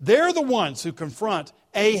 They're the ones who confront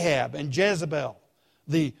Ahab and Jezebel,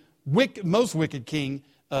 the most wicked king,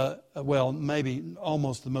 maybe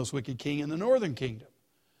almost the most wicked king in the northern kingdom.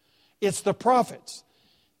 It's the prophets.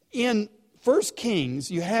 In 1 Kings,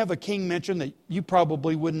 you have a king mentioned that you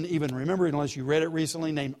probably wouldn't even remember unless you read it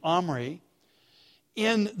recently, named Omri.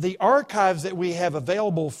 In the archives that we have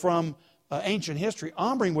available from ancient history,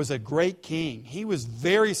 Omri was a great king. He was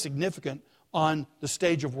very significant on the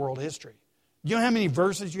stage of world history. Do you know how many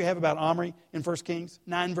verses you have about Omri in 1 Kings?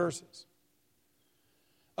 9 verses.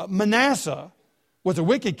 Manasseh was a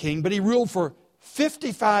wicked king, but he ruled for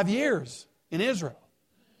 55 years in Israel.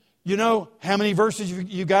 You know how many verses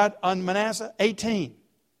you got on Manasseh? 18.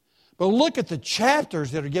 But look at the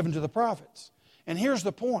chapters that are given to the prophets. And here's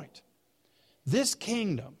the point. This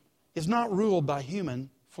kingdom is not ruled by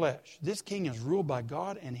human flesh. This king is ruled by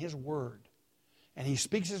God and His Word. And He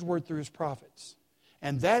speaks His Word through His prophets.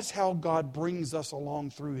 And that's how God brings us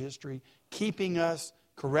along through history, keeping us,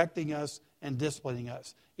 correcting us, and disciplining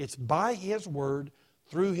us. It's by His Word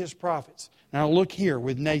through His prophets. Now look here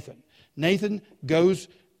with Nathan. Nathan goes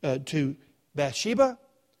to Bathsheba.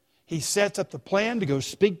 He sets up the plan to go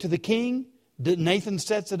speak to the king. Nathan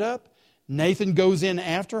sets it up. Nathan goes in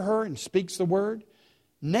after her and speaks the word.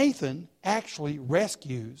 Nathan actually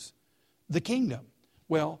rescues the kingdom.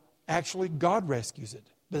 Well, actually God rescues it,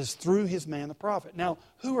 but it's through His man the prophet. Now,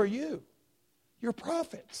 who are you? You're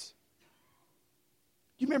prophets.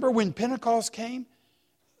 You remember when Pentecost came?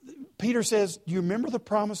 Peter says, do you remember the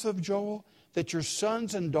promise of Joel that your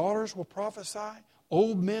sons and daughters will prophesy?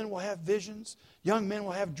 Old men will have visions. Young men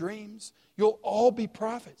will have dreams. You'll all be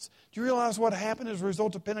prophets. Do you realize what happened as a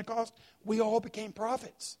result of Pentecost? We all became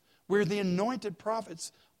prophets. We're the anointed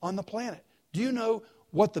prophets on the planet. Do you know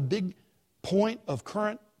what the big point of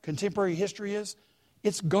current contemporary history is?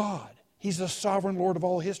 It's God. He's the sovereign Lord of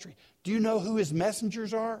all history. Do you know who His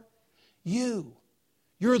messengers are? You.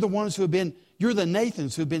 You're the ones you're the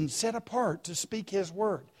Nathans who've been set apart to speak His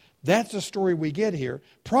word. That's the story we get here.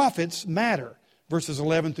 Prophets matter. Verses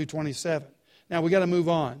 11 through 27. Now we got to move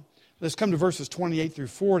on. Let's come to verses 28 through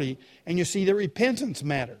 40, and you see that repentance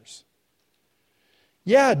matters.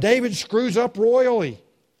 Yeah, David screws up royally.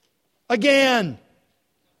 Again.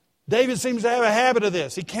 David seems to have a habit of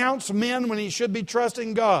this. He counts men when he should be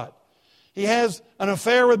trusting God. He has an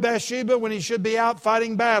affair with Bathsheba when he should be out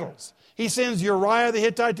fighting battles. He sends Uriah the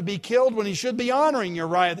Hittite to be killed when he should be honoring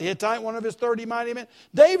Uriah the Hittite, one of his 30 mighty men.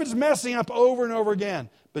 David's messing up over and over again.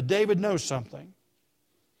 But David knows something.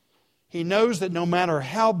 He knows that no matter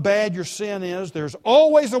how bad your sin is, there's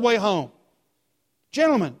always a way home.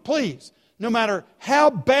 Gentlemen, please, no matter how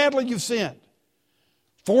badly you've sinned,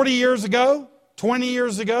 40 years ago, 20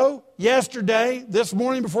 years ago, yesterday, this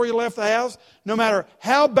morning before you left the house, no matter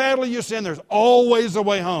how badly you sin, there's always a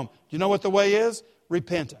way home. Do you know what the way is?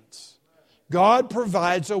 Repentance. God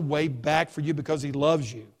provides a way back for you because He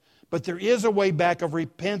loves you. But there is a way back of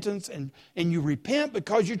repentance, and you repent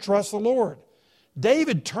because you trust the Lord.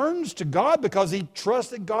 David turns to God because he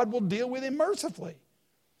trusts that God will deal with him mercifully.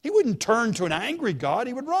 He wouldn't turn to an angry God.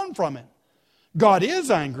 He would run from him. God is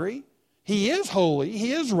angry. He is holy.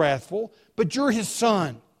 He is wrathful. But you're His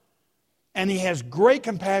son. And He has great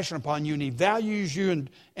compassion upon you, and He values you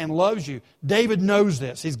and loves you. David knows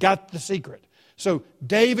this. He's got the secret. So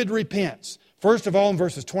David repents. First of all, in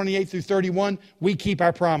verses 28 through 31, we keep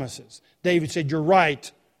our promises. David said, you're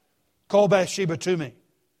right. Call Bathsheba to me.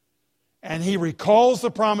 And he recalls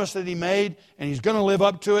the promise that he made, and he's going to live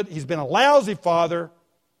up to it. He's been a lousy father.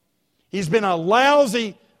 He's been a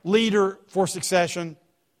lousy leader for succession.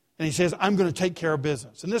 And he says, I'm going to take care of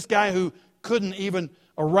business. And this guy who couldn't even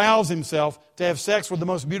arouse himself to have sex with the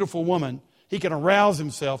most beautiful woman, he can arouse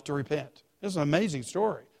himself to repent. This is an amazing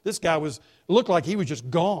story. This guy looked like he was just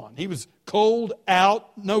gone. He was cold,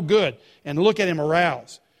 out, no good. And look at him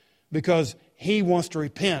aroused because he wants to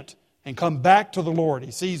repent and come back to the Lord.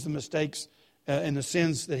 He sees the mistakes and the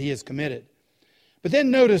sins that he has committed. But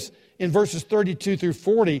then notice in verses 32 through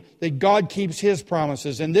 40 that God keeps His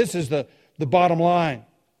promises. And this is the bottom line.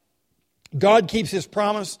 God keeps His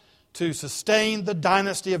promise to sustain the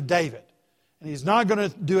dynasty of David. And He's not going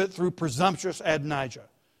to do it through presumptuous Adonijah.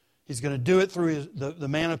 He's going to do it through the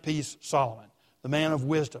man of peace, Solomon, the man of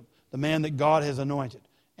wisdom, the man that God has anointed.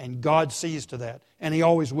 And God sees to that. And He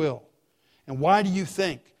always will. And why do you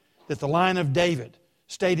think that the line of David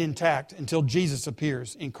stayed intact until Jesus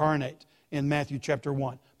appears incarnate in Matthew chapter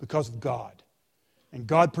 1? Because of God. And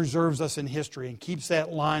God preserves us in history and keeps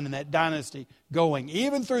that line and that dynasty going,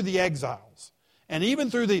 even through the exiles, and even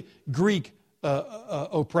through the Greek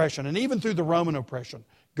oppression, and even through the Roman oppression.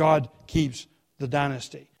 God keeps the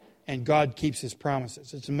dynasty, and God keeps His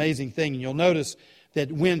promises. It's an amazing thing. And you'll notice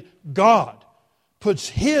that when God puts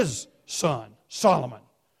His son, Solomon,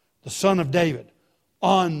 the son of David,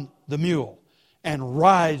 on the mule and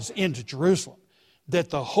rides into Jerusalem, that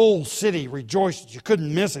the whole city rejoices. You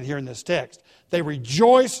couldn't miss it here in this text. They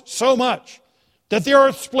rejoice so much that the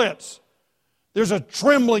earth splits. There's a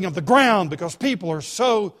trembling of the ground because people are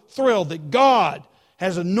so thrilled that God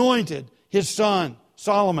has anointed His son,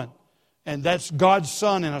 Solomon. And that's God's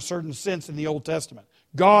son in a certain sense in the Old Testament.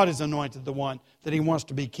 God has anointed the one that He wants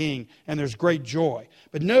to be king, and there's great joy.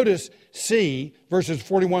 But notice, see, verses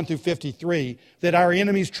 41 through 53, that our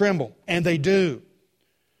enemies tremble, and they do.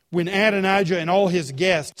 When Adonijah and all his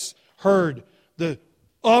guests heard the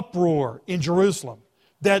uproar in Jerusalem,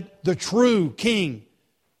 that the true king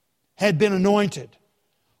had been anointed,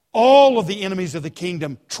 all of the enemies of the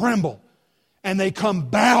kingdom tremble, and they come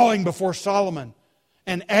bowing before Solomon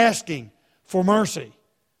and asking for mercy.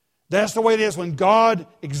 That's the way it is when God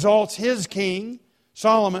exalts His king,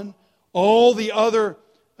 Solomon. All the other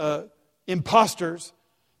impostors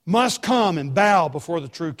must come and bow before the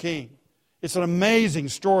true king. It's an amazing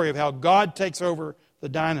story of how God takes over the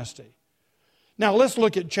dynasty. Now let's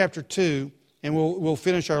look at chapter 2 and we'll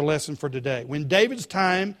finish our lesson for today. When David's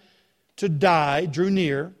time to die drew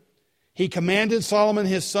near, he commanded Solomon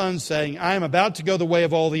his son, saying, I am about to go the way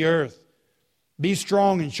of all the earth. Be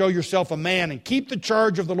strong and show yourself a man, and keep the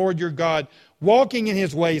charge of the Lord your God, walking in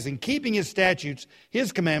His ways and keeping His statutes,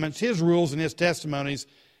 His commandments, His rules, and His testimonies,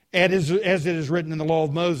 as it is written in the law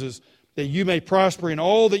of Moses, that you may prosper in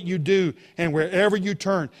all that you do and wherever you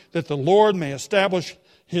turn, that the Lord may establish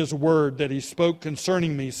His word that He spoke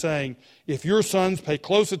concerning me, saying, if your sons pay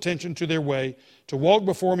close attention to their way, to walk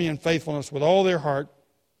before me in faithfulness with all their heart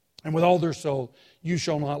and with all their soul, you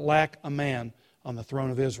shall not lack a man on the throne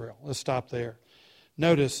of Israel. Let's stop there.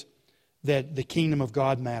 Notice that the kingdom of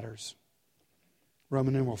God matters.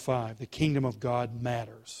 Roman numeral 5, the kingdom of God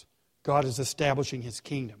matters. God is establishing His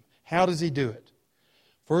kingdom. How does He do it?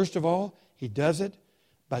 First of all, He does it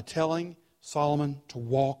by telling Solomon to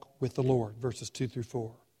walk with the Lord, verses 2 through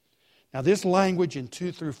 4. Now this language in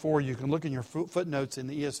 2 through 4, you can look in your footnotes in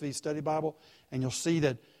the ESV Study Bible, and you'll see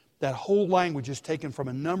that that whole language is taken from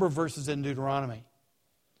a number of verses in Deuteronomy.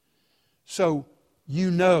 So you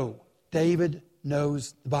know David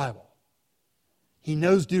knows the Bible. He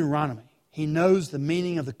knows Deuteronomy. He knows the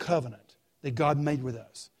meaning of the covenant that God made with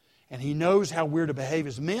us. And he knows how we're to behave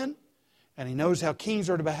as men, and he knows how kings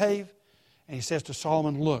are to behave. And he says to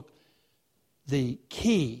Solomon, look, the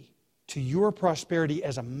key to your prosperity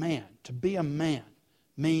as a man, to be a man,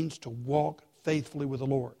 means to walk faithfully with the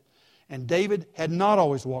Lord. And David had not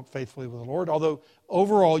always walked faithfully with the Lord, although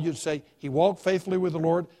overall you'd say he walked faithfully with the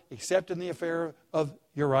Lord, except in the affair of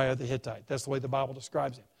Uriah the Hittite. That's the way the Bible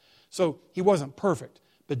describes him. So he wasn't perfect.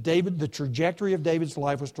 But David, the trajectory of David's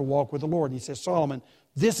life was to walk with the Lord. And he says, Solomon,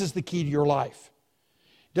 this is the key to your life.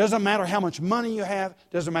 Doesn't matter how much money you have.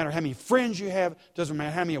 Doesn't matter how many friends you have. Doesn't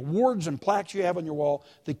matter how many awards and plaques you have on your wall.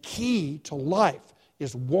 The key to life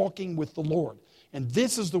is walking with the Lord. And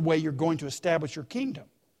this is the way you're going to establish your kingdom.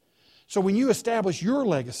 So when you establish your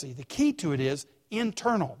legacy, the key to it is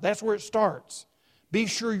internal. That's where it starts. Be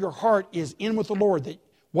sure your heart is in with the Lord, that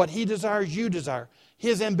what He desires, you desire.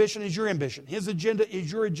 His ambition is your ambition. His agenda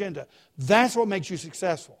is your agenda. That's what makes you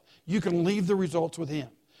successful. You can leave the results with Him.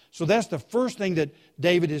 So that's the first thing that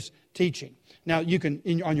David is teaching. Now, you can,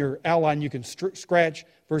 on your outline, you can scratch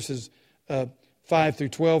verses 5 through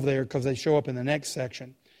 12 there because they show up in the next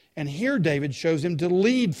section. And here David shows him to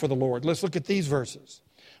lead for the Lord. Let's look at these verses.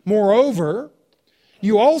 Moreover,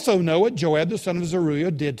 you also know what Joab the son of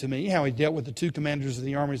Zeruiah did to me, how he dealt with the two commanders of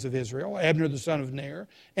the armies of Israel, Abner the son of Ner,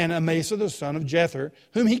 and Amasa the son of Jether,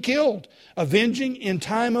 whom he killed, avenging in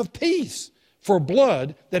time of peace for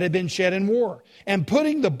blood that had been shed in war, and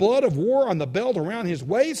putting the blood of war on the belt around his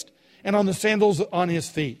waist and on the sandals on his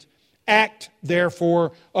feet. Act,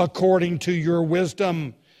 therefore, according to your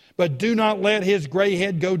wisdom, but do not let his gray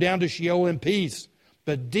head go down to Sheol in peace.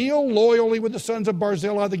 But deal loyally with the sons of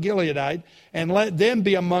Barzillai the Gileadite, and let them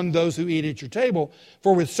be among those who eat at your table.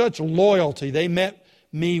 For with such loyalty they met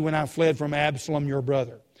me when I fled from Absalom your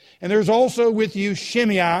brother. And there's also with you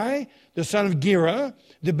Shimei, the son of Gera,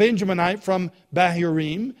 the Benjaminite from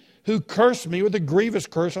Bahurim, who cursed me with a grievous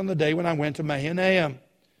curse on the day when I went to Mahanaim.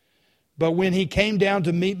 But when he came down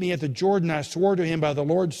to meet me at the Jordan, I swore to him by the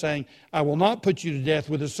Lord, saying, I will not put you to death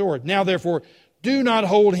with a sword. Now therefore, do not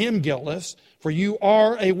hold him guiltless, for you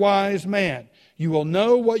are a wise man. You will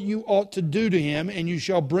know what you ought to do to him, and you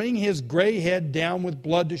shall bring his gray head down with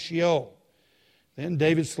blood to Sheol. Then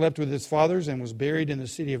David slept with his fathers and was buried in the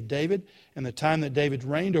city of David. And the time that David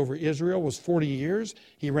reigned over Israel was 40 years.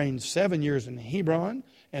 He reigned 7 years in Hebron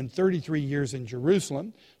and 33 years in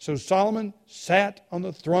Jerusalem. So Solomon sat on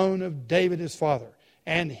the throne of David his father,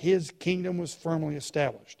 and his kingdom was firmly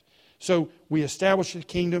established. So we establish the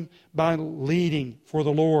kingdom by leading for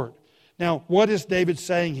the Lord. Now, what is David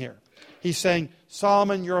saying here? He's saying,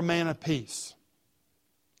 Solomon, you're a man of peace.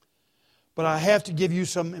 But I have to give you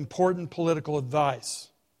some important political advice.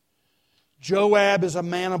 Joab is a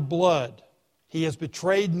man of blood. He has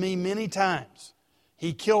betrayed me many times.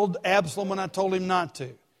 He killed Absalom when I told him not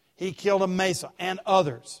to. He killed Amasa and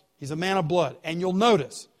others. He's a man of blood. And you'll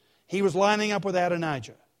notice, he was lining up with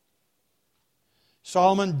Adonijah.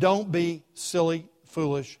 Solomon, don't be silly,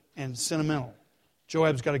 foolish, and sentimental.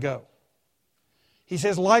 Joab's got to go. He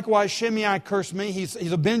says, likewise, Shimei cursed me. He's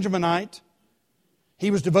a Benjaminite. He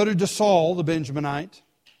was devoted to Saul, the Benjaminite.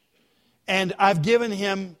 And I've given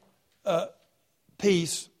him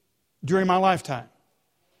peace during my lifetime.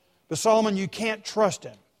 But Solomon, you can't trust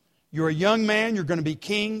him. You're a young man. You're going to be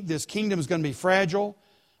king. This kingdom is going to be fragile.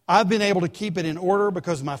 I've been able to keep it in order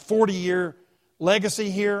because of my 40-year legacy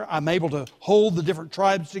here. I'm able to hold the different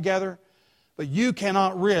tribes together. But you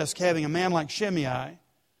cannot risk having a man like Shimei,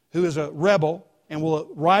 who is a rebel and will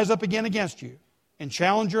rise up again against you and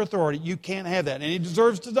challenge your authority. You can't have that. And he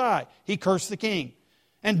deserves to die. He cursed the king.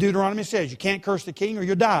 And Deuteronomy says you can't curse the king or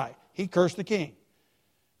you die. He cursed the king.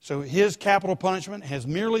 So his capital punishment has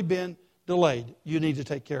merely been delayed. You need to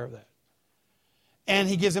take care of that. And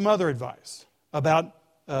he gives him other advice about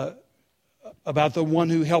the one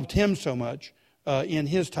who helped him so much in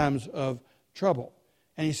his times of trouble.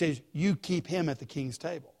 And he says, you keep him at the king's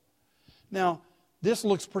table. Now, this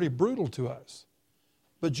looks pretty brutal to us.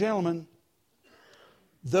 But gentlemen,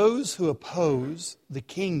 those who oppose the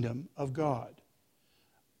kingdom of God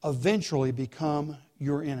eventually become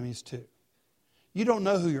your enemies too. You don't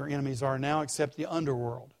know who your enemies are now except the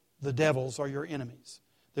underworld. The devils are your enemies.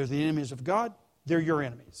 They're the enemies of God. They're your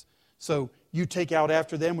enemies. So you take out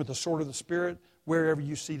after them with the sword of the Spirit wherever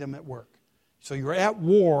you see them at work. So you're at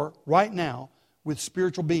war right now with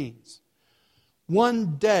spiritual beings.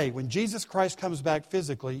 One day, when Jesus Christ comes back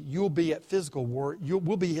physically, you'll be at physical war.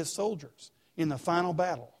 We'll be His soldiers in the final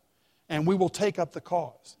battle. And we will take up the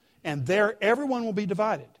cause. And there, everyone will be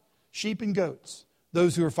divided. Sheep and goats.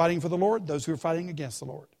 Those who are fighting for the Lord, those who are fighting against the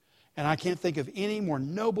Lord. And I can't think of any more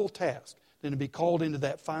noble task than to be called into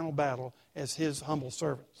that final battle as His humble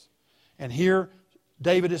servants. And here,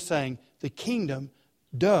 David is saying, the kingdom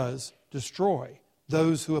does destroy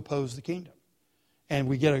those who oppose the kingdom. And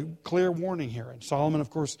we get a clear warning here. And Solomon, of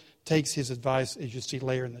course, takes his advice, as you see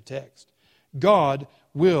later in the text. God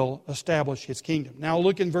will establish His kingdom. Now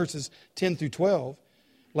look in verses 10 through 12.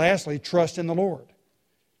 Lastly, trust in the Lord.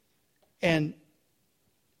 And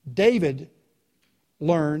David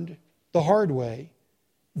learned the hard way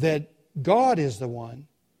that God is the one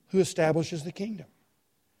who establishes the kingdom.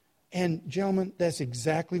 And gentlemen, that's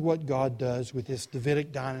exactly what God does with this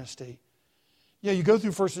Davidic dynasty. Yeah, you go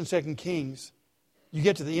through 1st and 2nd Kings, you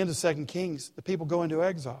get to the end of 2nd Kings, the people go into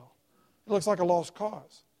exile. It looks like a lost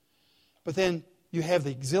cause. But then you have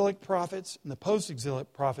the exilic prophets and the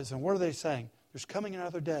post-exilic prophets, and what are they saying? There's coming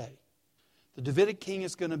another day. The Davidic king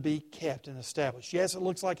is going to be kept and established. Yes, it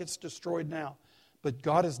looks like it's destroyed now, but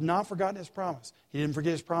God has not forgotten His promise. He didn't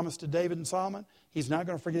forget His promise to David and Solomon. He's not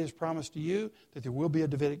going to forget His promise to you that there will be a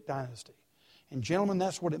Davidic dynasty. And gentlemen,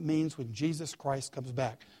 that's what it means when Jesus Christ comes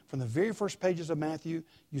back. From the very first pages of Matthew,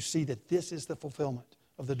 you see that this is the fulfillment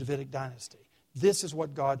of the Davidic dynasty. This is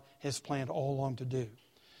what God has planned all along to do.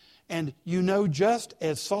 And you know, just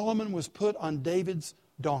as Solomon was put on David's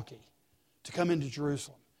donkey to come into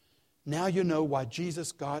Jerusalem, now you know why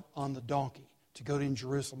Jesus got on the donkey to go to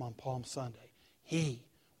Jerusalem on Palm Sunday. He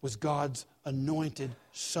was God's anointed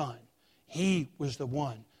son. He was the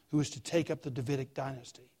one who was to take up the Davidic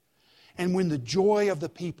dynasty. And when the joy of the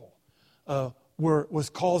people was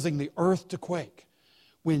causing the earth to quake,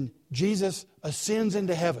 when Jesus ascends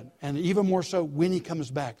into heaven, and even more so when He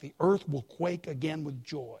comes back, the earth will quake again with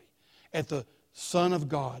joy at the Son of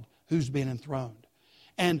God who's been enthroned.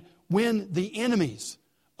 And when the enemies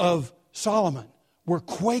of Solomon were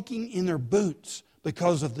quaking in their boots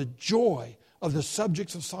because of the joy of the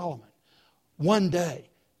subjects of Solomon, one day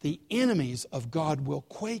the enemies of God will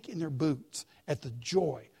quake in their boots at the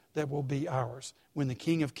joy that will be ours when the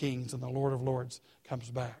King of Kings and the Lord of Lords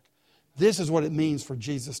comes back. This is what it means for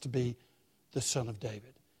Jesus to be the Son of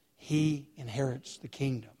David. He inherits the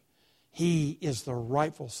kingdom. He is the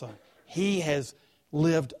rightful son. He has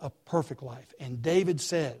lived a perfect life. And David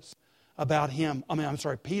says about him,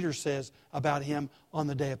 Peter says about him on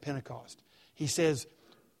the day of Pentecost. He says,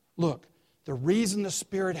 look, the reason the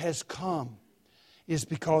Spirit has come is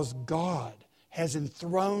because God has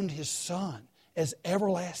enthroned His Son as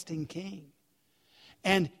everlasting King.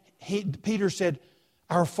 And Peter said,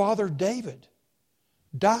 our father David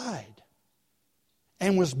died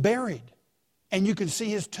and was buried. And you can see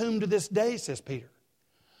his tomb to this day, says Peter.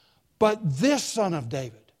 But this Son of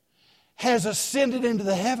David has ascended into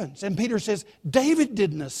the heavens. And Peter says, David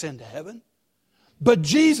didn't ascend to heaven. But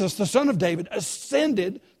Jesus, the Son of David,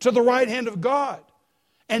 ascended to the right hand of God.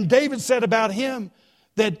 And David said about him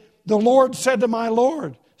that the Lord said to my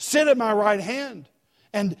Lord, sit at my right hand.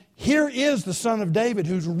 And here is the Son of David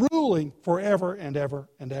who's ruling forever and ever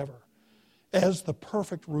and ever as the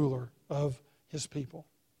perfect ruler of His people.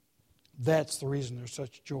 That's the reason there's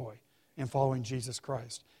such joy in following Jesus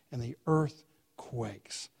Christ. And the earth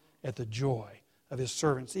quakes at the joy of His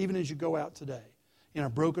servants. Even as you go out today in a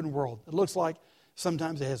broken world, it looks like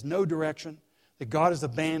sometimes it has no direction, that God has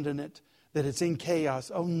abandoned it, that it's in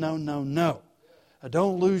chaos. Oh, no, no, no.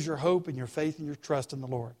 Don't lose your hope and your faith and your trust in the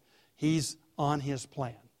Lord. He's on His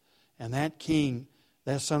plan. And that King,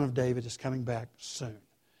 that Son of David, is coming back soon.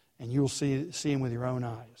 And you'll see Him with your own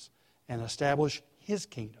eyes and establish His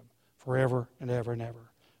kingdom forever and ever and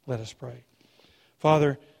ever. Let us pray.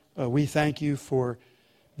 Father, we thank You for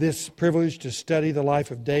this privilege to study the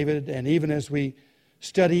life of David, and even as we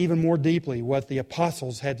study even more deeply what the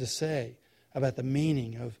apostles had to say about the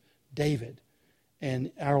meaning of David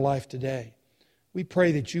and our life today. We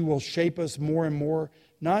pray that You will shape us more and more,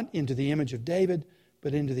 not into the image of David,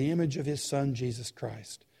 but into the image of His Son, Jesus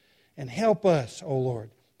Christ. And help us, O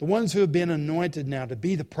Lord, the ones who have been anointed now to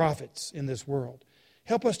be the prophets in this world.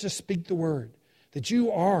 Help us to speak the word, that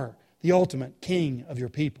You are the ultimate King of Your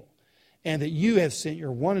people, and that You have sent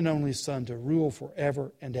Your one and only Son to rule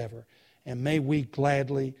forever and ever. And may we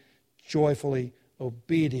gladly, joyfully,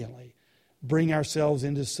 obediently bring ourselves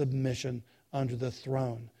into submission under the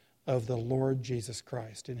throne of the Lord Jesus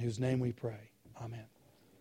Christ, in whose name we pray. Amen.